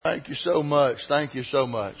Thank you so much. Thank you so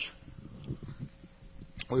much.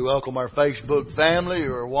 We welcome our Facebook family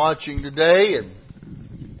who are watching today, and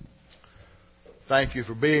thank you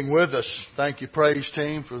for being with us. Thank you, praise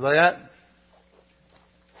team, for that.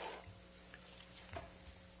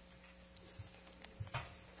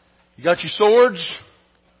 You got your swords,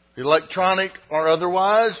 electronic or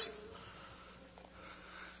otherwise?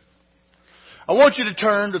 I want you to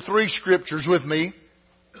turn to 3 scriptures with me.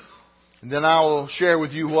 And then I will share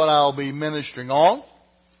with you what I'll be ministering on.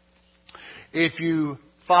 If you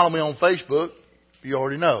follow me on Facebook, you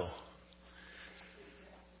already know.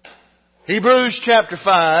 Hebrews chapter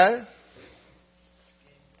 5.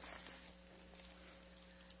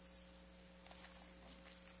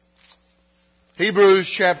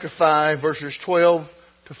 Hebrews chapter 5, verses 12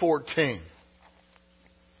 to 14.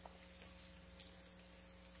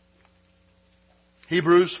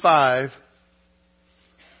 Hebrews 5,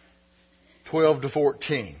 12 to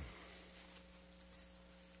 14.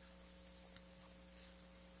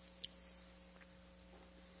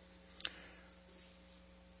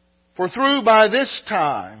 For though,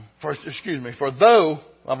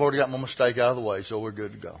 I've already got my mistake out of the way, so we're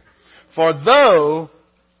good to go. For though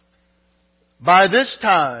by this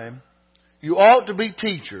time you ought to be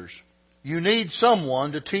teachers, you need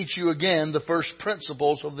someone to teach you again the first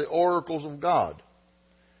principles of the oracles of God.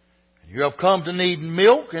 You have come to need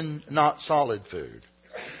milk and not solid food.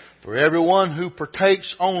 For everyone who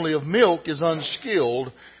partakes only of milk is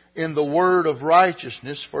unskilled in the word of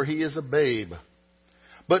righteousness, for he is a babe.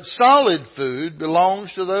 But solid food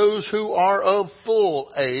belongs to those who are of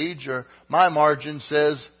full age, or my margin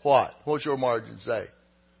says what? What's your margin say?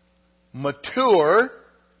 Mature.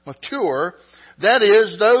 That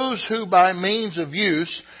is, those who by means of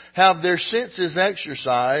use have their senses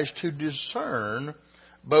exercised to discern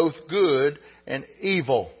both good and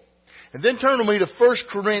evil. And then turn with me to 1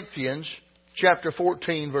 Corinthians chapter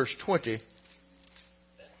 14, verse 20.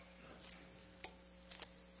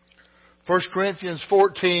 1 Corinthians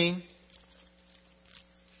 14,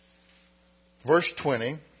 verse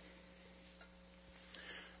 20.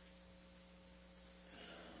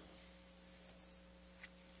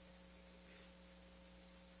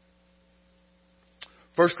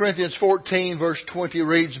 First Corinthians 14, verse 20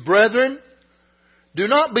 reads, Brethren, do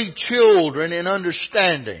not be children in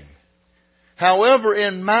understanding. However,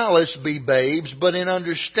 in malice be babes, but in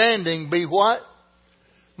understanding be what?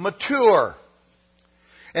 Mature.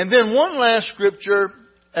 And then one last scripture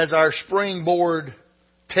as our springboard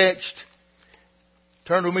text.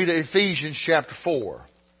 Turn with me to Ephesians chapter 4.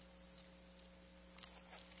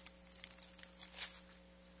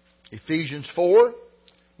 Ephesians 4,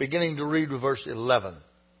 beginning to read with verse 11.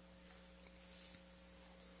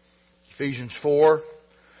 Ephesians 4,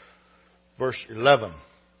 verse 11.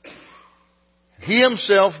 He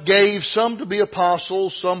himself gave some to be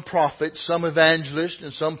apostles, some prophets, some evangelists,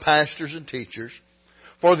 and some pastors and teachers,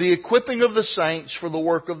 for the equipping of the saints for the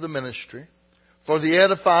work of the ministry, for the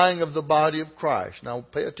edifying of the body of Christ. Now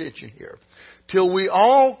pay attention here. Till we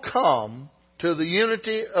all come to the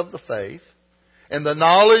unity of the faith and the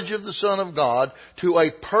knowledge of the Son of God, to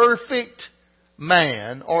a perfect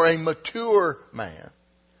man or a mature man,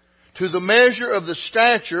 to the measure of the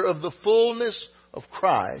stature of the fullness of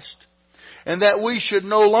Christ, and that we should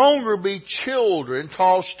no longer be children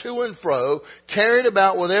tossed to and fro, carried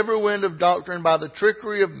about with every wind of doctrine by the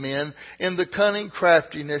trickery of men in the cunning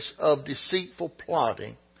craftiness of deceitful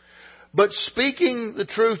plotting. But speaking the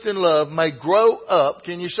truth in love may grow up.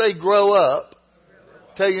 Can you say grow up?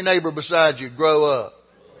 Tell your neighbor beside you, grow up.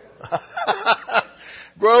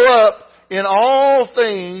 Grow up in all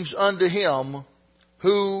things unto Him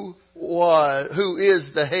who is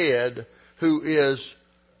the head, who is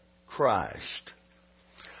Christ.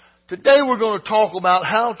 Today we're going to talk about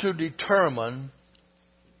how to determine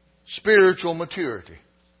spiritual maturity.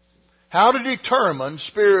 How to determine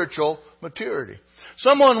spiritual maturity.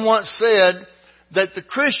 Someone once said that the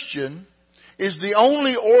Christian is the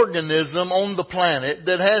only organism on the planet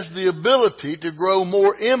that has the ability to grow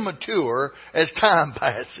more immature as time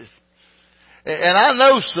passes. And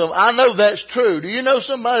I know that's true. Do you know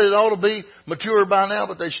somebody that ought to be mature by now,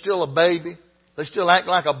 but they're still a baby? They still act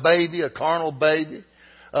like a baby, a carnal baby.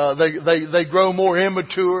 They grow more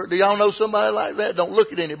immature. Do y'all know somebody like that? Don't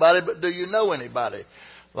look at anybody, but do you know anybody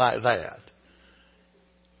like that?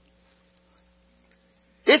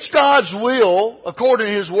 It's God's will, according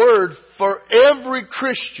to His Word, for every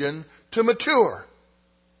Christian to mature.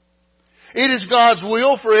 It is God's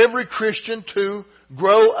will for every Christian to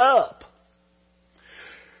grow up.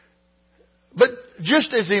 But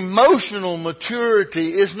Just as emotional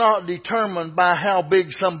maturity is not determined by how big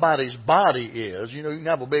somebody's body is. You know, you can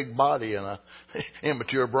have a big body and an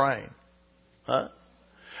immature brain. Huh?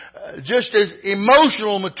 Just as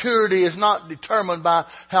emotional maturity is not determined by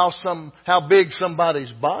how big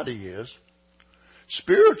somebody's body is,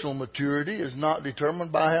 spiritual maturity is not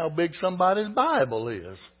determined by how big somebody's Bible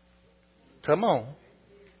is. Come on.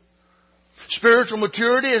 Spiritual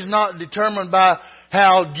maturity is not determined by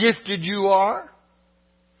how gifted you are,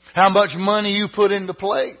 how much money you put into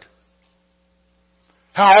plate,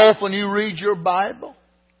 how often you read your Bible.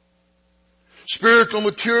 Spiritual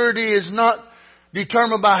maturity is not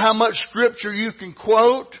determined by how much Scripture you can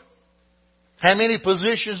quote, how many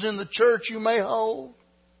positions in the church you may hold,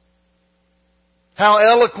 how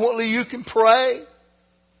eloquently you can pray.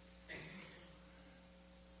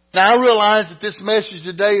 Now, I realize that this message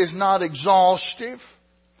today is not exhaustive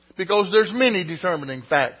because there's many determining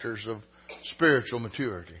factors of spiritual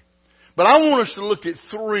maturity. But I want us to look at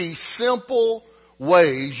 3 simple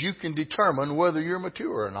ways you can determine whether you're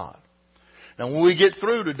mature or not. Now, when we get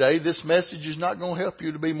through today, this message is not going to help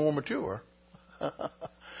you to be more mature.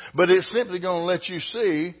 But it's simply going to let you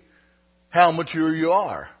see how mature you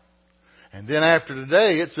are. And then after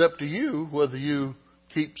today, it's up to you whether you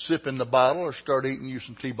keep sipping the bottle or start eating you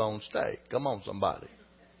some T-bone steak. Come on, somebody.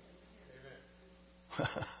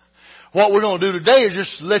 What we're going to do today is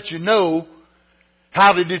just let you know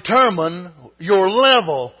how to determine your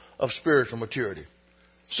level of spiritual maturity.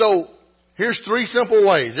 So, here's 3 simple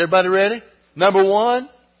ways. Everybody ready? Number 1,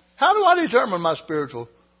 how do I determine my spiritual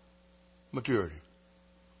maturity?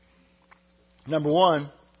 Number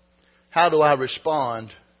 1, how do I respond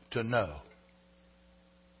to no?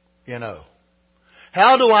 You know.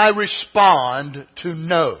 How do I respond to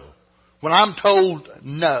no? When I'm told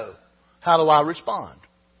no, how do I respond?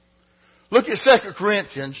 Look at 2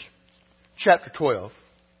 Corinthians chapter 12.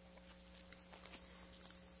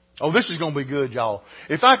 Oh, this is going to be good, y'all.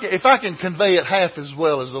 If I can convey it half as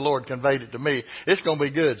well as the Lord conveyed it to me, it's going to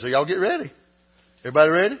be good. So y'all get ready. Everybody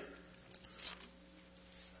ready?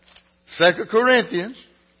 2 Corinthians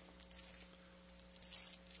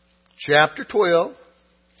chapter 12.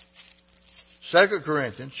 2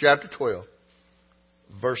 Corinthians chapter 12,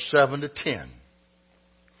 verse 7 to 10.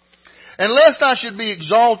 And lest I should be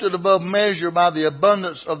exalted above measure by the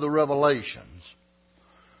abundance of the revelations,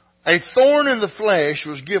 a thorn in the flesh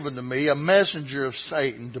was given to me, a messenger of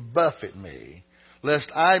Satan to buffet me, lest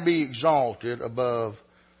I be exalted above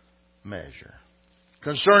measure.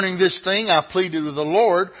 Concerning this thing, I pleaded with the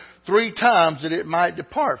Lord 3 times that it might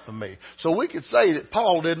depart from me. So we could say that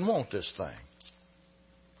Paul didn't want this thing.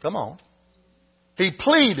 Come on. He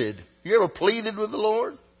pleaded. You ever pleaded with the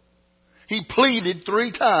Lord? He pleaded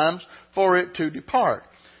 3 times for it to depart.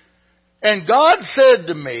 And God said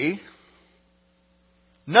to me,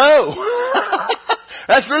 no.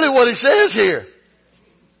 That's really what He says here.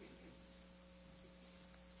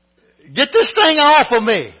 Get this thing off of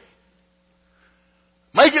me.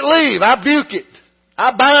 Make it leave. I buke it.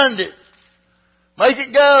 I bind it. Make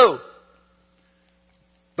it go.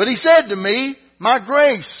 But He said to me, my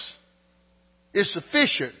grace is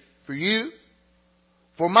sufficient for you,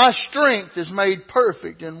 for my strength is made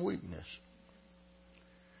perfect in weakness.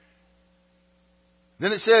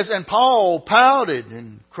 Then it says, and Paul pouted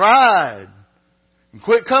and cried and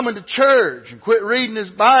quit coming to church and quit reading his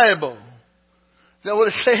Bible. Is that what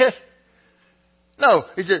it said? No,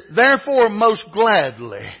 it said, therefore most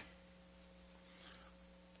gladly.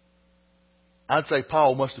 I'd say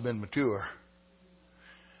Paul must have been mature.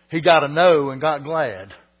 He got a no and got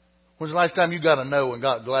glad. When's the last time you got a no and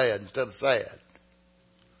got glad instead of sad?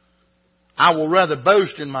 I will rather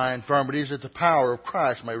boast in my infirmities that the power of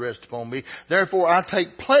Christ may rest upon me. Therefore I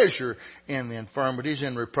take pleasure in the infirmities,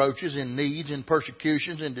 in reproaches, in needs, in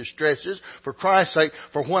persecutions, in distresses, for Christ's sake.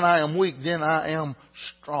 For when I am weak, then I am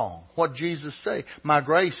strong. What did Jesus say? My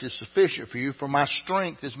grace is sufficient for you, for my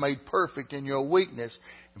strength is made perfect in your weakness.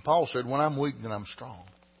 And Paul said, when I'm weak, then I'm strong.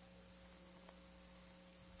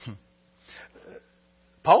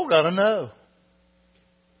 Paul got to know.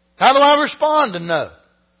 How do I respond to no?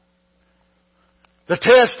 The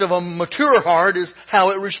test of a mature heart is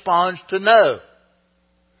how it responds to no.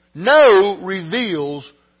 No reveals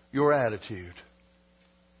your attitude.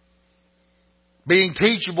 Being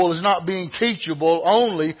teachable is not being teachable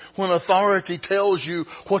only when authority tells you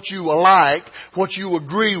what you like, what you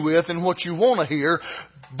agree with, and what you want to hear.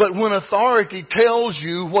 But when authority tells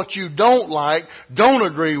you what you don't like, don't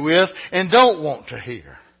agree with, and don't want to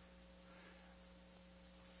hear.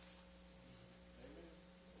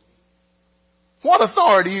 What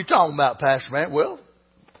authority are you talking about, Pastor Matt? Well,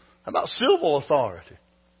 how about civil authority?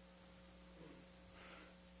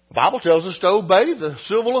 The Bible tells us to obey the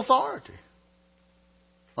civil authority.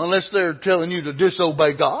 Unless they're telling you to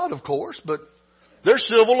disobey God, of course, but there's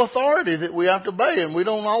civil authority that we have to obey, and we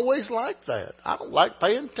don't always like that. I don't like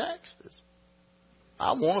paying taxes.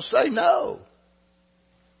 I want to say no.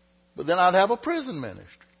 But then I'd have a prison ministry.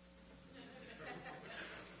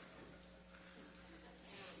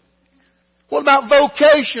 What about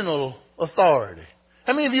vocational authority?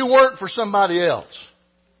 How many of you work for somebody else?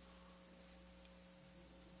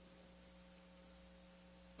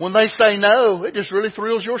 When they say no, it just really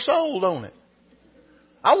thrills your soul, don't it?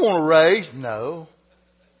 I want a raise. No.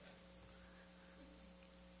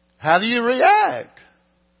 How do you react?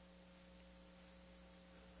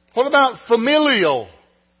 What about familial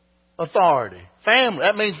authority? Family.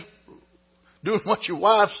 That means doing what your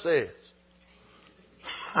wife says.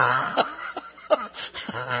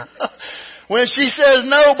 When she says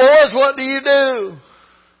no, boys, what do you do?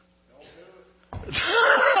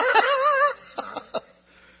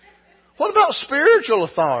 What about spiritual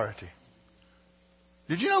authority?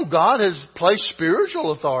 Did you know God has placed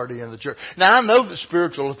spiritual authority in the church? Now, I know that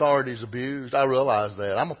spiritual authority is abused. I realize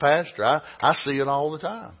that. I'm a pastor. I see it all the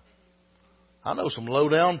time. I know some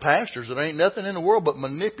low-down pastors that ain't nothing in the world but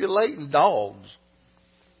manipulating dogs.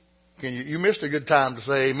 You missed a good time to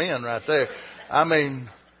say amen right there. I mean,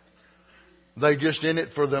 they just in it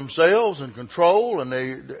for themselves and control, and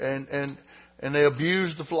they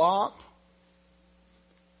abuse the flock.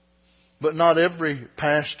 But not every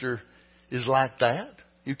pastor is like that.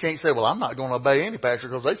 You can't say, well, I'm not going to obey any pastor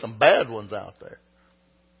because there's some bad ones out there.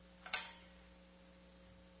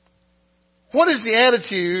 What is the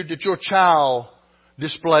attitude that your child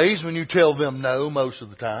displays when you tell them no most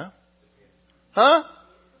of the time? Huh?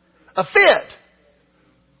 A fit.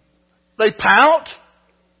 They pout,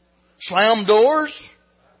 slam doors.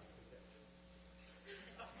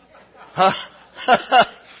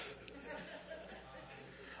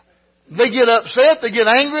 They get upset, they get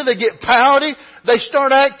angry, they get pouty. They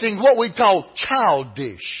start acting what we call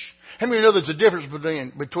childish. How many know there's a difference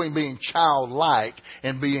between being childlike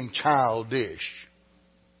and being childish?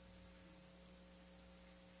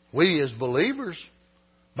 We as believers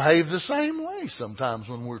behave the same way sometimes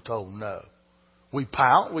when we're told no. We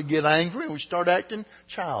pout, we get angry, and we start acting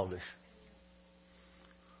childish.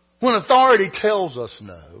 When authority tells us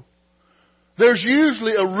no, there's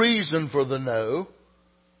usually a reason for the no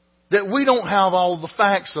that we don't have all the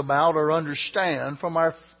facts about or understand from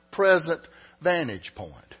our present vantage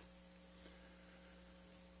point.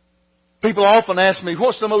 People often ask me,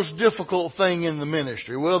 what's the most difficult thing in the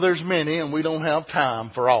ministry? Well, there's many, and we don't have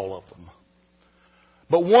time for all of them.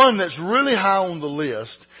 But one that's really high on the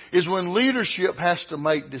list is when leadership has to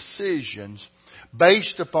make decisions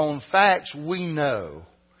based upon facts we know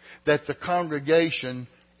that the congregation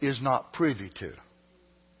is not privy to.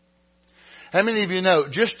 How many of you know,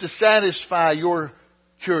 just to satisfy your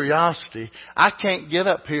curiosity, I can't get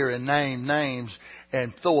up here and name names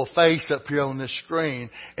and throw a face up here on this screen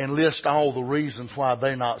and list all the reasons why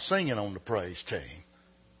they're not singing on the praise team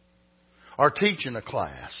or teaching a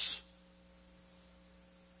class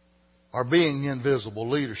or being in visible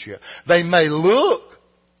leadership. They may look,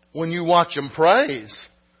 when you watch them praise,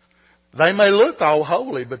 they may look all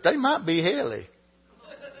holy, but they might be helly.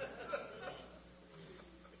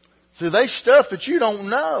 See, there's stuff that you don't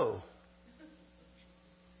know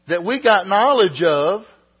that we got knowledge of.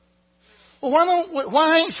 Well,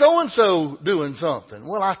 why ain't so-and-so doing something?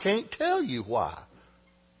 Well, I can't tell you why.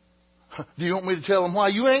 Do you want me to tell them why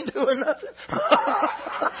you ain't doing nothing?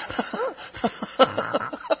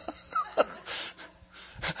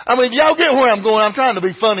 I mean, y'all get where I'm going. I'm trying to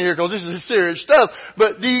be funny here because this is serious stuff.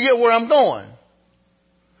 But do you get where I'm going?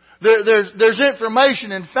 There's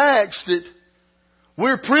information and facts that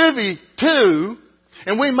we're privy to,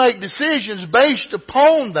 and we make decisions based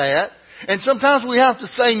upon that. And sometimes we have to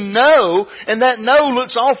say no, and that no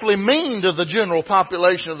looks awfully mean to the general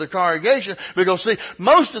population of the congregation. Because see,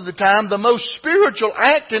 most of the time, the most spiritual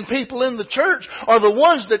acting people in the church are the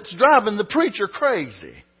ones that's driving the preacher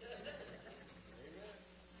crazy.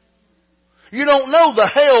 You don't know the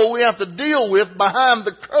hell we have to deal with behind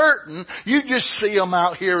the curtain. You just see them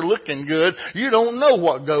out here looking good. You don't know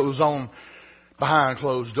what goes on behind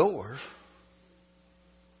closed doors.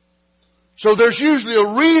 So there's usually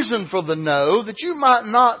a reason for the no that you might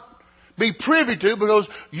not be privy to because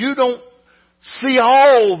you don't see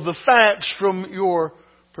all the facts from your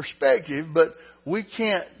perspective, but we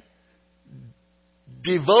can't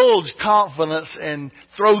divulge confidence and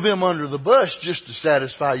throw them under the bus just to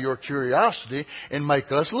satisfy your curiosity and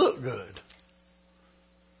make us look good.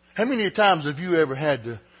 How many times have you ever had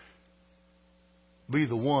to be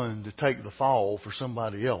the one to take the fall for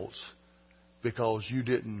somebody else because you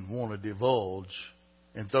didn't want to divulge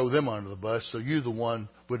and throw them under the bus, so you're the one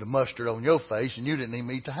with the mustard on your face and you didn't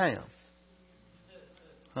even eat the ham.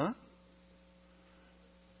 Huh?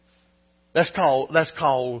 That's called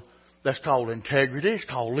integrity. It's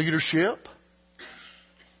called leadership.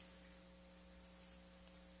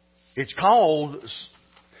 It's called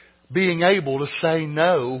being able to say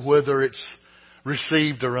no, whether it's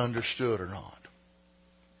received or understood or not.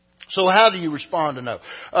 So how do you respond to no?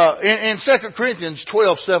 In 2 Corinthians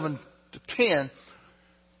 12:7-10,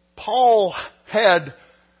 Paul had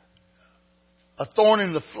a thorn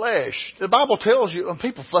in the flesh. The Bible tells you, and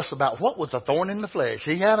people fuss about what was a thorn in the flesh.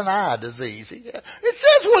 He had an eye disease. It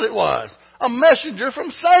says what it was. A messenger from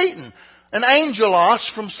Satan. An angelos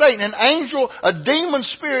from Satan. An angel, a demon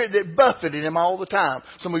spirit that buffeted him all the time.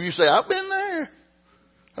 Some of you say, I've been there.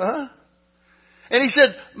 Huh? And he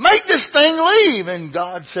said, make this thing leave. And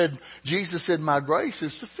Jesus said, my grace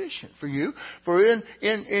is sufficient for you. For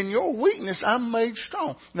in your weakness, I'm made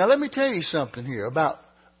strong. Now let me tell you something here about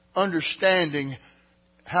understanding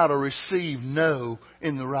how to receive no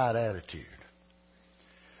in the right attitude.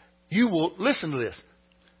 You will, listen to this.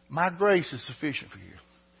 My grace is sufficient for you.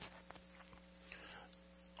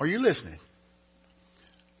 Are you listening?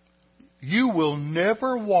 You will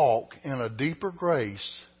never walk in a deeper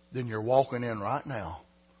grace than you're walking in right now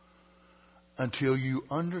until you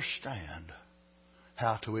understand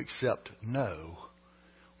how to accept no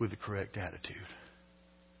with the correct attitude.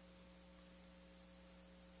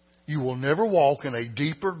 You will never walk in a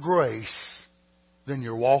deeper grace than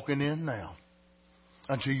you're walking in now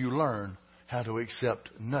until you learn how to accept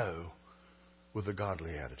no with a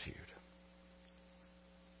godly attitude.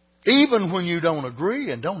 Even when you don't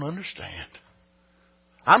agree and don't understand.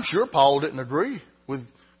 I'm sure Paul didn't agree with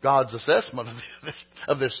God's assessment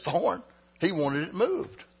of this thorn. He wanted it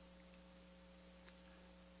moved.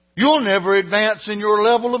 You'll never advance in your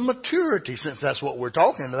level of maturity, since that's what we're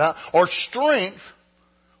talking about, or strength,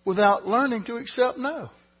 without learning to accept no.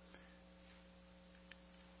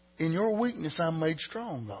 In your weakness I'm made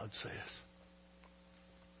strong, God says.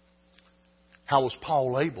 How was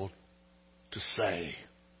Paul able to say,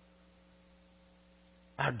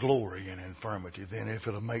 I glory in infirmity, then if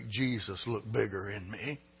it'll make Jesus look bigger in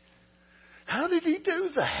me? How did he do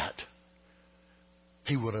that?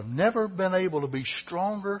 He would have never been able to be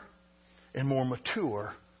stronger and more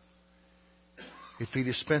mature if he'd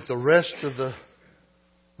have spent the rest of the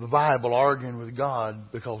Bible arguing with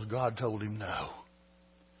God because God told him no.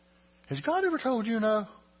 Has God ever told you no?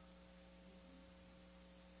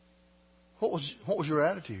 What was your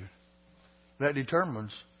attitude? That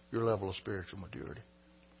determines your level of spiritual maturity.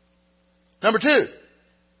 Number 2,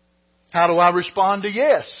 how do I respond to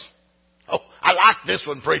yes? Oh, I like this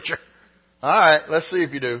one, preacher. All right, let's see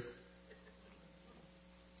if you do.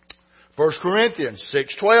 1 Corinthians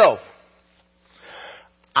 6:12.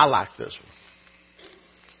 I like this one.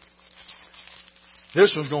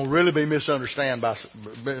 This one's going to really be misunderstood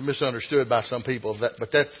by some people, but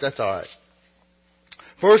that's all right.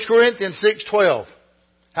 1 Corinthians 6:12.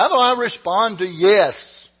 How do I respond to yes?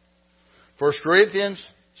 1 Corinthians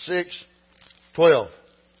 6:12.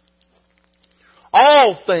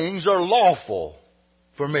 All things are lawful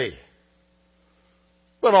for me,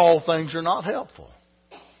 but all things are not helpful.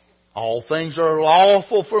 All things are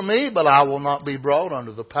lawful for me, but I will not be brought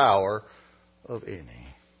under the power of any.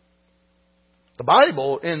 The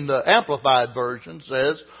Bible in the Amplified Version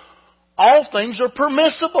says, all things are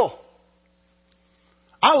permissible.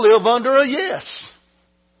 I live under a yes.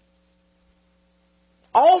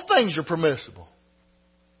 All things are permissible.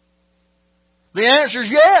 The answer is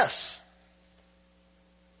yes.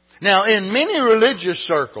 Now, in many religious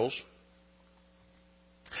circles,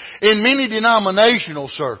 in many denominational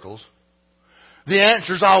circles, the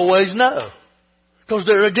answer is always no. Because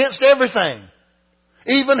they're against everything.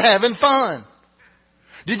 Even having fun.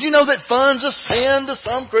 Did you know that fun's a sin to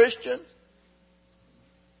some Christians?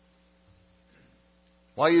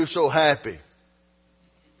 Why are you so happy?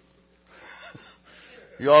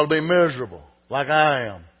 You ought to be miserable, like I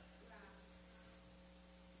am.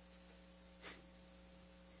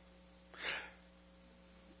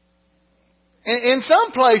 In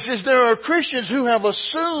some places, there are Christians who have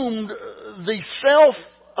assumed the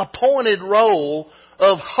self-appointed role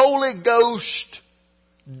of Holy Ghost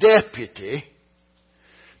deputy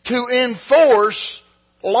to enforce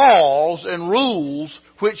laws and rules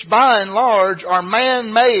which by and large are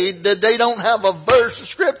man-made that they don't have a verse of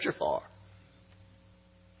Scripture for.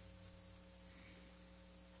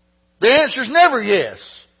 The answer is never yes.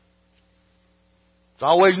 It's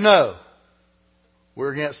always no.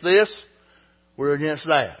 We're against this. We're against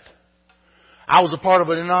that. I was a part of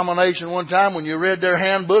a denomination one time. When you read their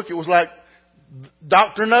handbook, it was like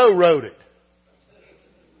Dr. No wrote it.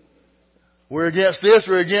 We're against this,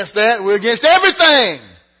 we're against that, we're against everything.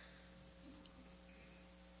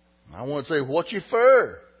 I want to say, what's your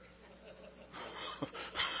fur?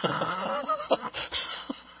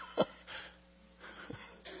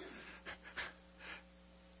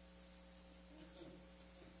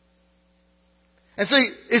 And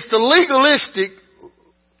see, it's the legalistic,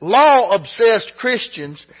 law-obsessed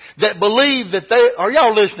Christians that believe that are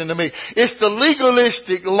y'all listening to me? It's the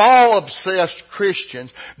legalistic, law-obsessed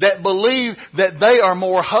Christians that believe that they are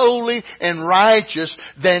more holy and righteous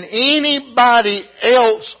than anybody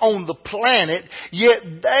else on the planet, yet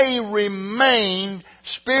they remain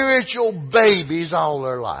spiritual babies all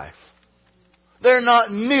their life. They're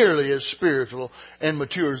not nearly as spiritual and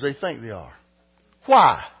mature as they think they are.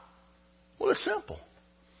 Why? Well, it's simple.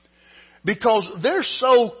 Because their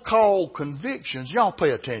so-called convictions, y'all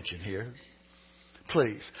pay attention here,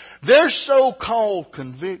 please. Their so-called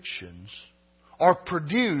convictions are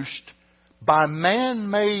produced by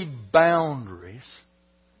man-made boundaries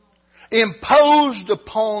imposed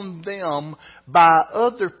upon them by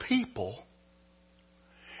other people,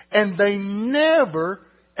 and they never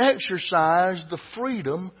exercise the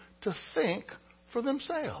freedom to think for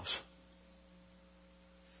themselves.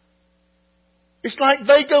 It's like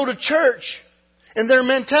they go to church and their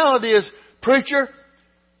mentality is, preacher,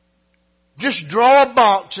 just draw a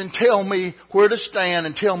box and tell me where to stand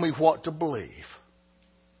and tell me what to believe.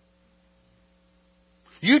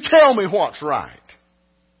 You tell me what's right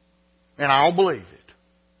and I'll believe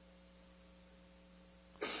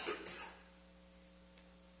it.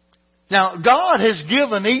 Now, God has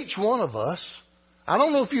given each one of us, I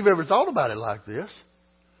don't know if you've ever thought about it like this.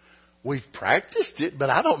 We've practiced it, but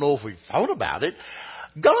I don't know if we've thought about it.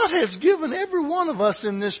 God has given every one of us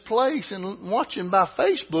in this place, and watching by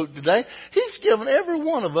Facebook today, He's given every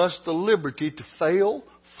one of us the liberty to fail,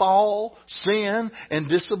 fall, sin, and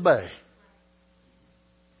disobey.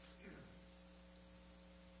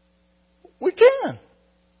 We can.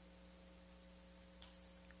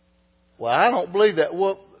 Well, I don't believe that.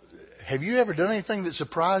 Well, have you ever done anything that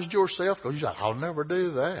surprised yourself? Because you're like, I'll never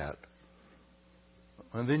do that.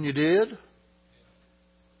 And then you did?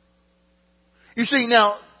 You see,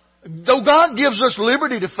 now, though God gives us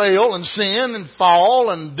liberty to fail and sin and fall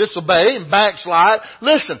and disobey and backslide,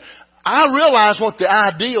 listen, I realize what the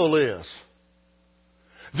ideal is.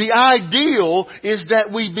 The ideal is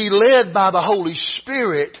that we be led by the Holy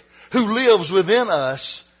Spirit who lives within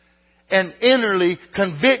us and innerly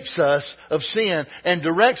convicts us of sin and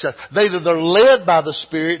directs us. They that are led by the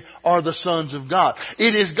Spirit are the sons of God.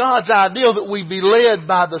 It is God's ideal that we be led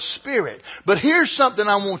by the Spirit. But here's something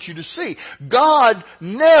I want you to see. God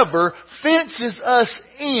never fences us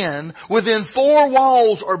in within four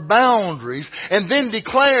walls or boundaries and then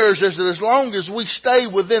declares that as long as we stay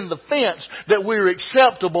within the fence that we're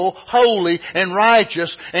acceptable, holy, and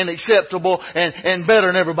righteous, and acceptable and better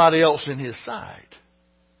than everybody else in His sight.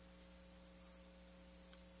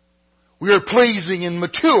 We are pleasing and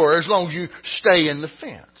mature as long as you stay in the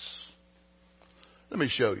fence. Let me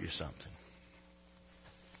show you something.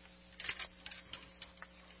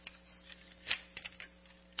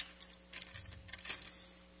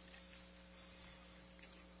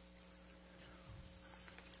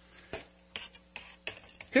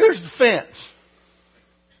 Here's the fence.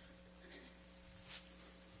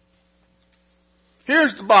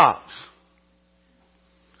 Here's the box.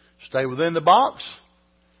 Stay within the box.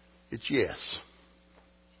 It's yes.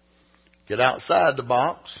 Get outside the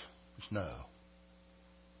box, it's no.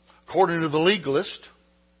 According to the legalist,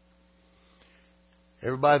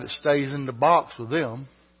 everybody that stays in the box with them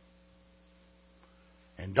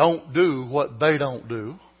and don't do what they don't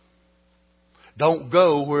do, don't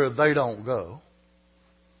go where they don't go,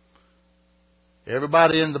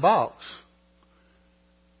 everybody in the box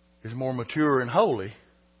is more mature and holy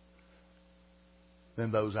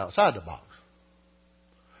than those outside the box.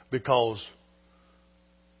 Because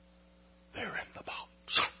they're in the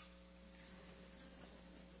box.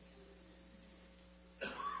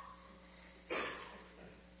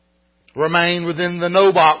 Remain within the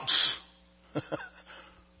no box.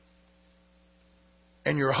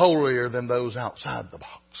 And you're holier than those outside the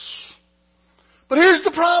box. But here's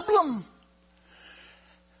the problem.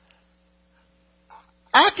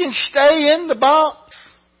 I can stay in the box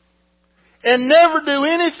and never do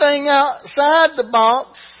anything outside the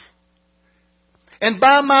box. And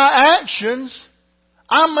by my actions,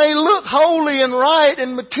 I may look holy and right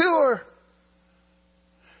and mature.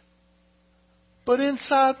 But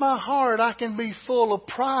inside my heart, I can be full of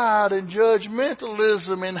pride and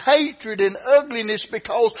judgmentalism and hatred and ugliness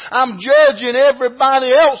because I'm judging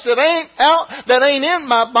everybody else that ain't in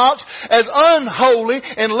my box as unholy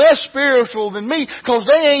and less spiritual than me because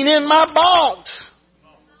they ain't in my box.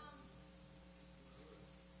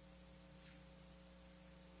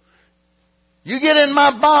 You get in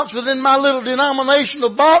my box within my little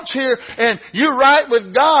denominational box here and you're right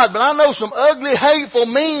with God. But I know some ugly, hateful,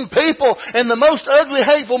 mean people, and the most ugly,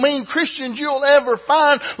 hateful, mean Christians you'll ever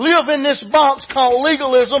find live in this box called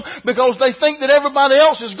legalism because they think that everybody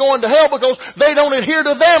else is going to hell because they don't adhere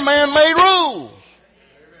to their man-made rules.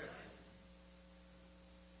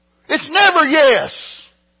 It's never yes.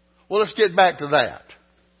 Well, let's get back to that.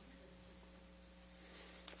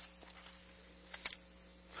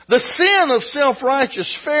 The sin of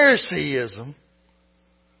self-righteous Phariseeism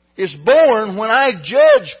is born when I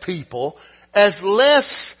judge people as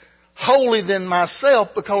less holy than myself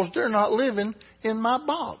because they're not living in my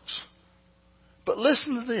box. But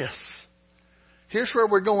listen to this. Here's where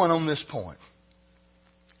we're going on this point.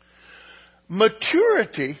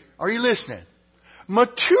 Maturity, are you listening?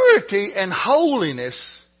 Maturity and holiness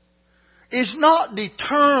is not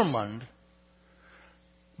determined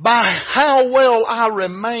by how well I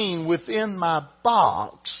remain within my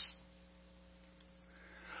box.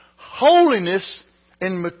 Holiness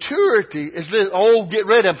and maturity is this. Oh, get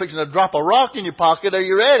ready. I'm fixing to drop a rock in your pocket. Are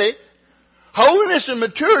you ready? Holiness and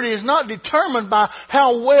maturity is not determined by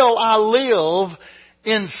how well I live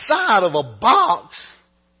inside of a box.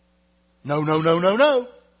 No.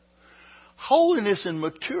 Holiness and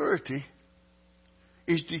maturity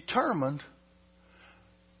is determined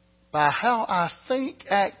by how I think,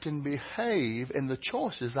 act, and behave and the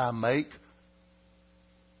choices I make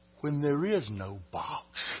when there is no box.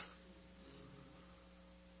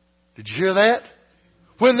 Did you hear that?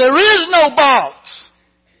 When there is no box.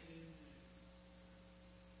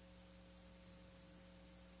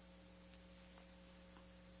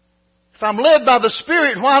 If I'm led by the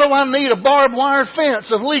Spirit, why do I need a barbed wire fence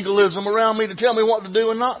of legalism around me to tell me what to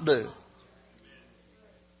do and not do?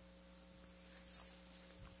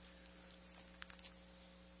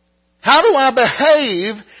 How do I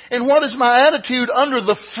behave and what is my attitude under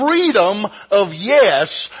the freedom of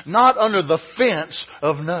yes, not under the fence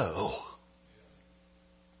of no?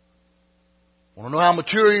 Want to know how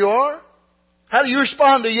mature you are? How do you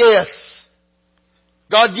respond to yes?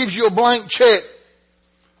 God gives you a blank check.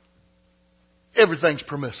 Everything's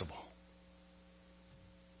permissible.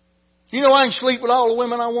 You know I can sleep with all the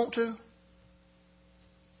women I want to.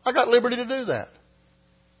 I got liberty to do that.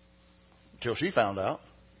 Until she found out.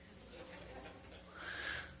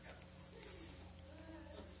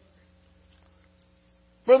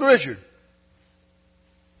 Brother Richard,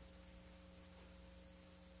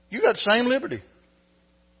 you got the same liberty.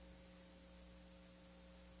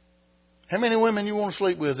 How many women you want to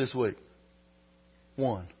sleep with this week?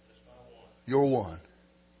 One. You're one.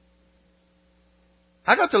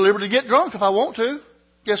 I got the liberty to get drunk if I want to.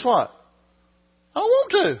 Guess what? I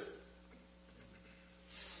want to.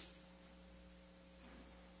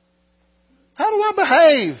 How do I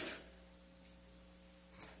behave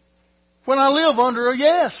when I live under a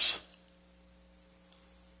yes?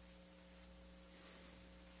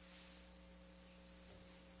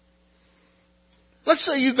 Let's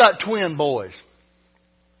say you've got twin boys.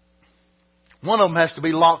 One of them has to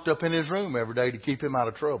be locked up in his room every day to keep him out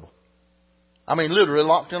of trouble. I mean, literally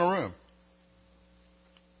locked in a room.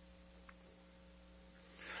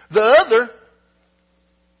 The other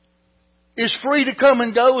is free to come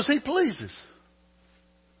and go as he pleases.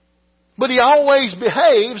 But he always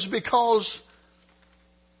behaves because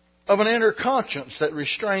of an inner conscience that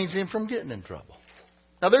restrains him from getting in trouble.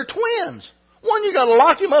 Now, they're twins. One, you got to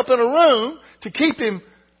lock him up in a room to keep him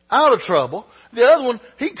out of trouble. The other one,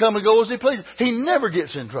 he can come and go as he pleases. He never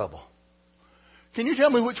gets in trouble. Can you tell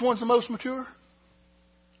me which one's the most mature?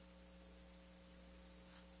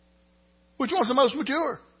 Which one's the most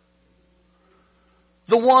mature?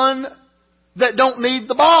 The one that don't need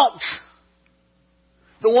the box.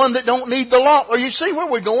 The one that don't need the lock. Are you see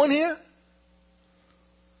where we're going here?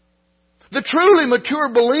 The truly mature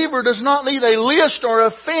believer does not need a list or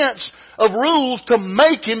a fence of rules to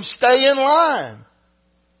make him stay in line.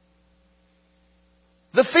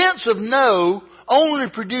 The fence of no only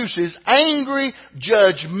produces angry,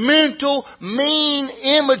 judgmental, mean,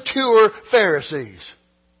 immature Pharisees.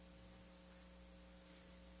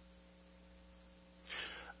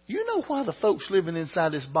 You know why the folks living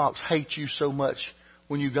inside this box hate you so much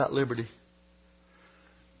when you got liberty?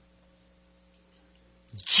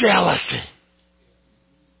 Jealousy.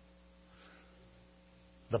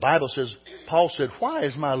 The Bible says, Paul said, why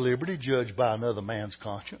is my liberty judged by another man's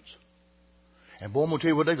conscience? And boy, I'm going to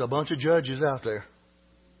tell you what, there's a bunch of judges out there.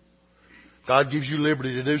 God gives you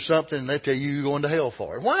liberty to do something and they tell you you're going to hell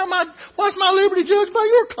for it. Why's my liberty judged by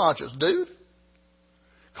your conscience, dude?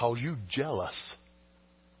 Because you jealous.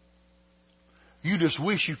 You just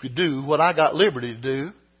wish you could do what I got liberty to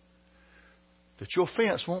do that your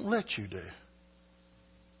fence won't let you do.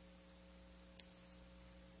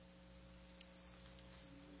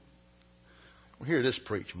 We hear this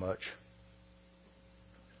preached much.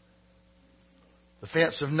 The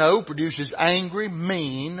fence of no produces angry,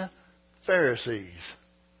 mean Pharisees.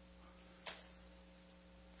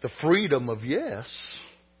 The freedom of yes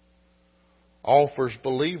offers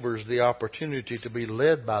believers the opportunity to be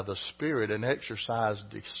led by the Spirit and exercise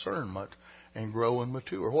discernment and grow and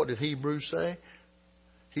mature. What did Hebrews say?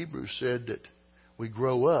 Hebrews said that we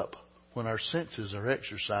grow up when our senses are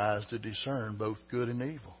exercised to discern both good and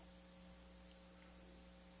evil.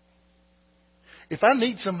 If I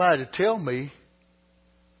need somebody to tell me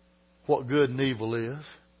what good and evil is,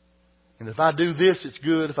 and if I do this, it's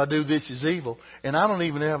good. If I do this, it's evil. And I don't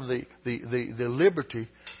even have the liberty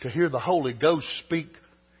to hear the Holy Ghost speak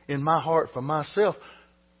in my heart for myself,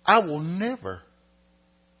 I will never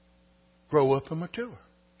grow up and mature.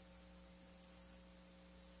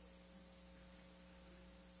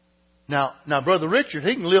 Now, Brother Richard,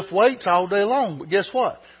 he can lift weights all day long. But guess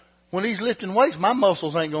what? When he's lifting weights, my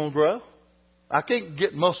muscles ain't going to grow. I can't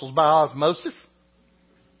get muscles by osmosis.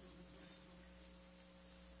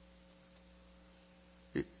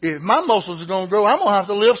 If my muscles are going to grow, I'm going to have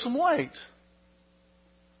to lift some weights.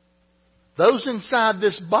 Those inside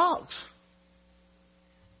this box,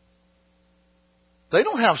 they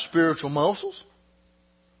don't have spiritual muscles.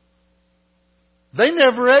 They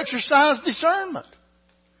never exercise discernment.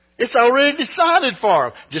 It's already decided for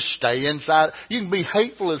them. Just stay inside. You can be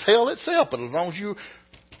hateful as hell itself, but as long as you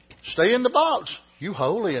stay in the box, you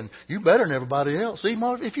holy and you better than everybody else, even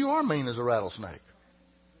if you are mean as a rattlesnake.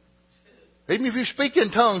 Even if you speak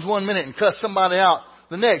in tongues one minute and cuss somebody out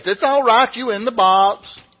the next, it's all right, you in the box.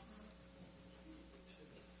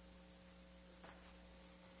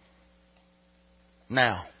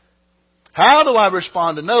 Now, how do I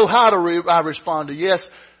respond to no? How do I respond to yes?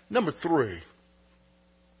 Number 3.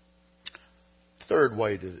 Third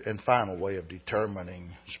way and final way of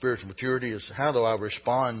determining spiritual maturity is how do I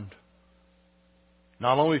respond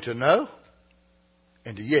not only to no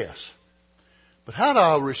and to yes, but how do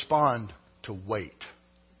I respond to wait?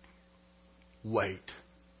 Wait.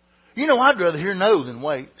 You know, I'd rather hear no than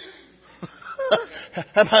wait.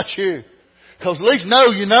 How about you? Because at least no,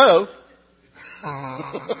 you know.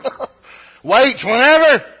 Wait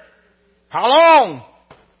whenever. How long?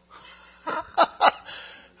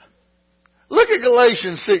 Look at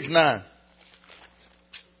Galatians 6:9.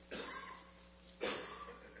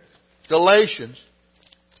 Galatians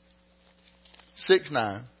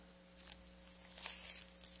 6:9.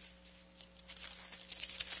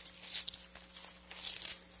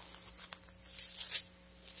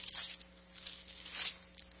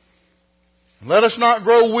 Let us not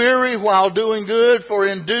grow weary while doing good, for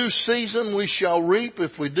in due season we shall reap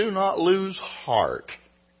if we do not lose heart.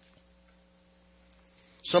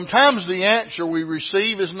 Sometimes the answer we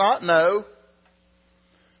receive is not no.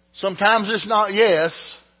 Sometimes it's not yes.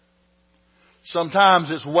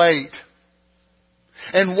 Sometimes it's wait.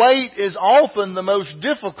 And wait is often the most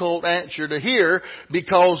difficult answer to hear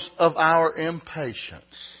because of our impatience.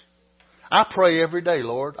 I pray every day,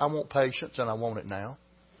 Lord, I want patience and I want it now.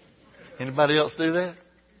 Anybody else do that?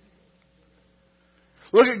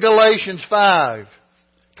 Look at Galatians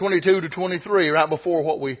 5:22-23, right before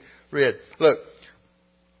what we read. Look.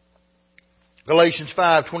 Galatians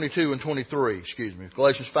 5:22 and 23. Excuse me.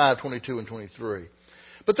 Galatians 5:22 and 23.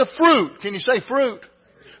 But the fruit, can you say fruit?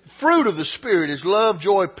 Fruit of the Spirit is love,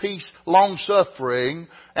 joy, peace, long-suffering.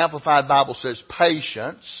 Amplified Bible says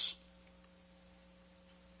patience.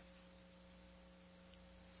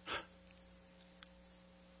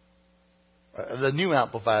 The New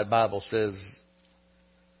Amplified Bible says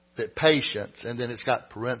that patience, and then it's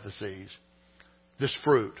got parentheses, this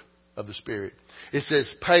fruit of the Spirit. It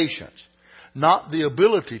says patience, not the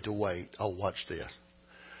ability to wait. Oh, watch this.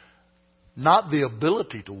 Not the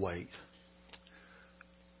ability to wait,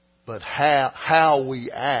 but how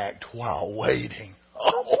we act while waiting.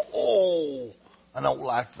 Oh, I don't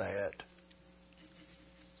like that.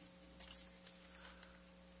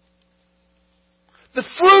 The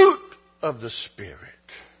fruit of the Spirit.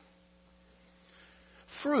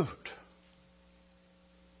 Fruit.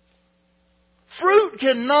 Fruit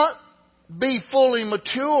cannot be fully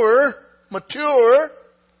mature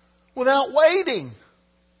without waiting.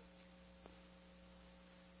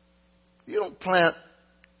 You don't plant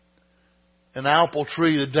an apple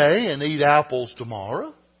tree today and eat apples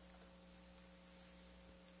tomorrow.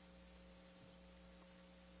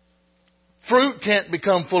 Fruit can't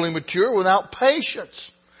become fully mature without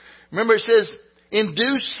patience. Remember it says, in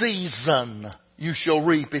due season you shall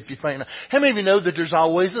reap if you faint not. How many of you know that there's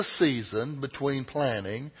always a season between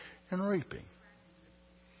planting and reaping?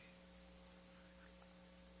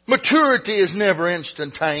 Maturity is never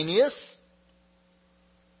instantaneous.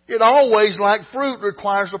 It always, like fruit,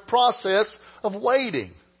 requires a process of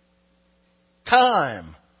waiting,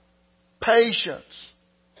 time, patience,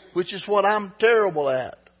 which is what I'm terrible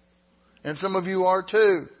at. And some of you are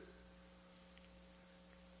too.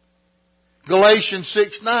 Galatians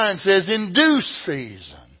 6:9 says, in due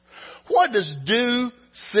season. What does due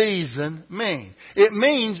season mean? It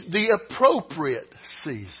means the appropriate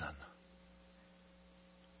season.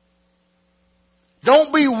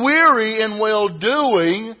 Don't be weary in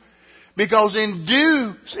well-doing, because in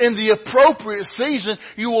the appropriate season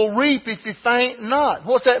you will reap if you faint not.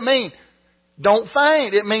 What's that mean? Don't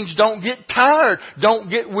faint. It means don't get tired.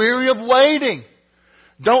 Don't get weary of waiting.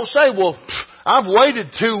 Don't say, well, I've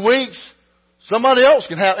waited 2 weeks. Somebody else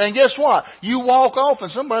can have. And guess what? You walk off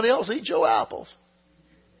and somebody else eats your apples.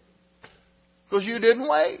 Because you didn't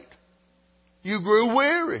wait. You grew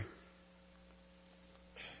weary.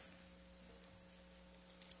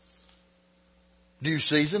 Due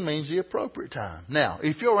season means the appropriate time. Now,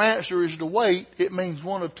 if your answer is to wait, it means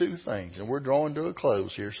one of two things. And we're drawing to a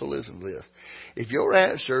close here, so listen to this. If your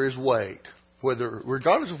answer is wait,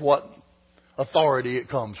 regardless of what authority it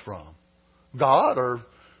comes from, God or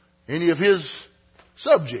any of His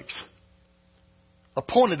subjects,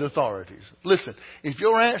 appointed authorities. Listen, if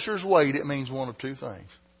your answer is wait, it means one of two things.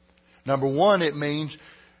 Number one, it means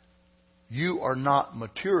you are not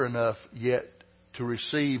mature enough yet to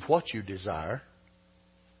receive what you desire.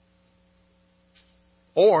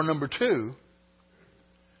 Or number two,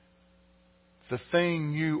 the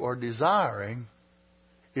thing you are desiring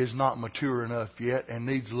is not mature enough yet and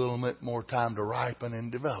needs a little bit more time to ripen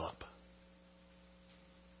and develop.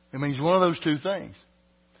 It means one of those two things.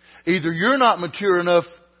 Either you're not mature enough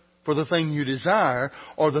for the thing you desire,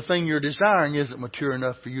 or the thing you're desiring isn't mature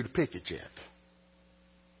enough for you to pick it yet.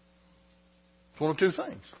 It's one of two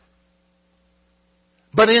things.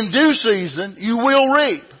 But in due season, you will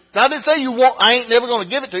reap. God didn't say you won't, I ain't never going to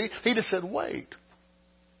give it to you. He just said, wait.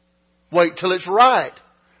 Wait till it's right.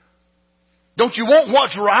 Don't you want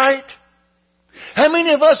what's right? How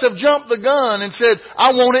many of us have jumped the gun and said,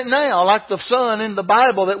 I want it now, like the son in the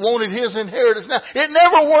Bible that wanted his inheritance now? It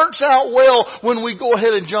never works out well when we go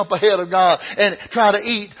ahead and jump ahead of God and try to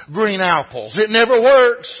eat green apples. It never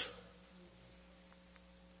works.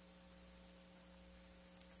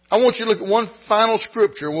 I want you to look at one final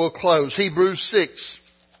scripture and we'll close. Hebrews 6.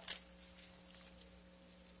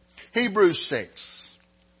 Hebrews 6,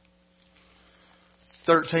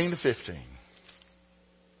 13 to 15.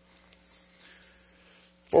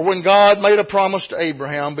 For when God made a promise to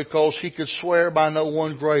Abraham, because he could swear by no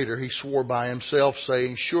one greater, he swore by himself,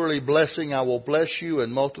 saying, surely blessing I will bless you,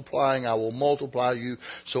 and multiplying I will multiply you.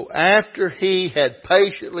 So after he had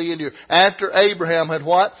patiently endured, after Abraham had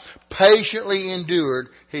what? Patiently endured,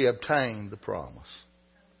 he obtained the promise.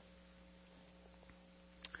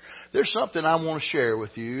 There's something I want to share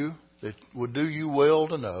with you that would do you well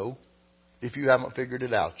to know if you haven't figured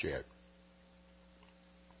it out yet.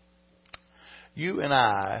 You and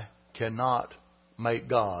I cannot make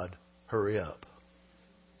God hurry up.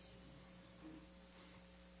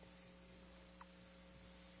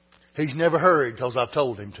 He's never hurried because I've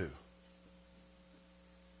told him to.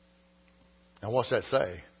 Now what's that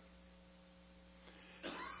say?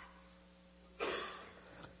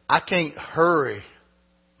 I can't hurry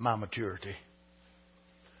my maturity,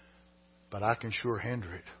 but I can sure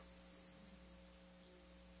hinder it.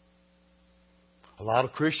 A lot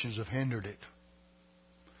of Christians have hindered it.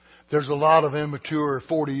 There's a lot of immature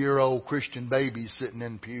 40-year-old Christian babies sitting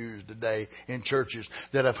in pews today in churches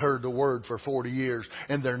that have heard the Word for 40 years,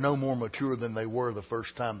 and they're no more mature than they were the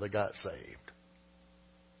first time they got saved.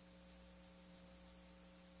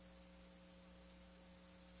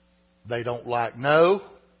 They don't like no.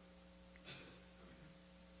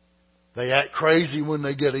 They act crazy when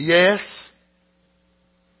they get a yes.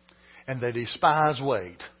 And they despise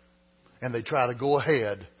wait. And they try to go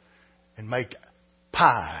ahead and make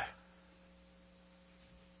pie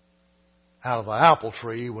out of an apple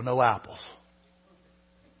tree with no apples.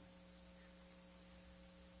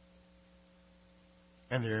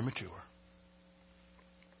 And they're immature.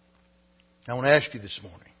 I want to ask you this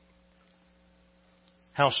morning,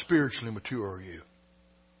 how spiritually mature are you?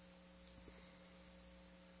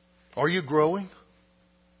 Are you growing?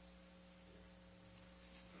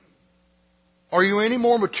 Are you any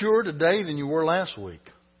more mature today than you were last week?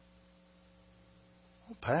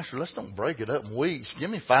 Oh, Pastor, let's don't break it up in weeks. Give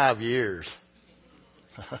me 5 years.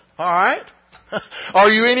 All right? Are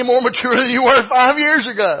you any more mature than you were 5 years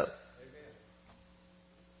ago?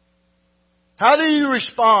 How do you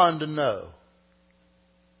respond to no?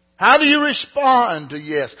 How do you respond to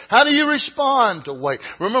yes? How do you respond to wait?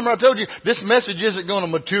 Remember, I told you this message isn't going to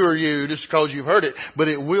mature you just because you've heard it, but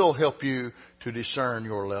it will help you to discern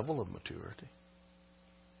your level of maturity.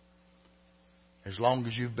 As long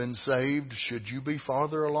as you've been saved, should you be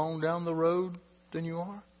farther along down the road than you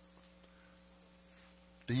are?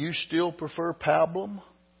 Do you still prefer pablum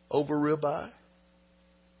over ribeye?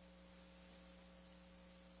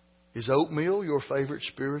 Is oatmeal your favorite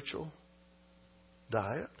spiritual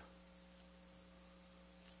diet?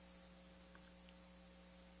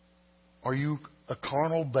 Are you a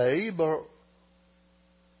carnal babe or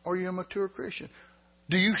are you a mature Christian?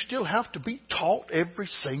 Do you still have to be taught every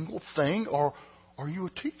single thing or are you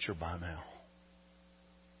a teacher by now?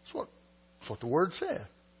 That's what the Word said.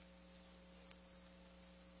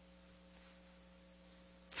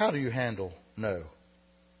 How do you handle no,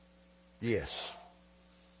 yes,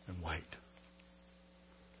 and wait?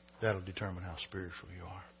 That'll determine how spiritual you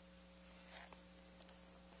are.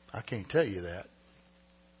 I can't tell you that.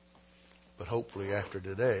 But hopefully after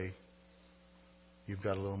today, you've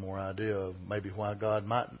got a little more idea of maybe why God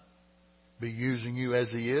might be using you as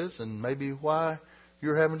He is and maybe why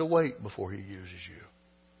you're having to wait before He uses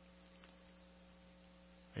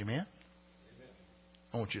you. Amen?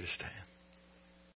 I want you to stand.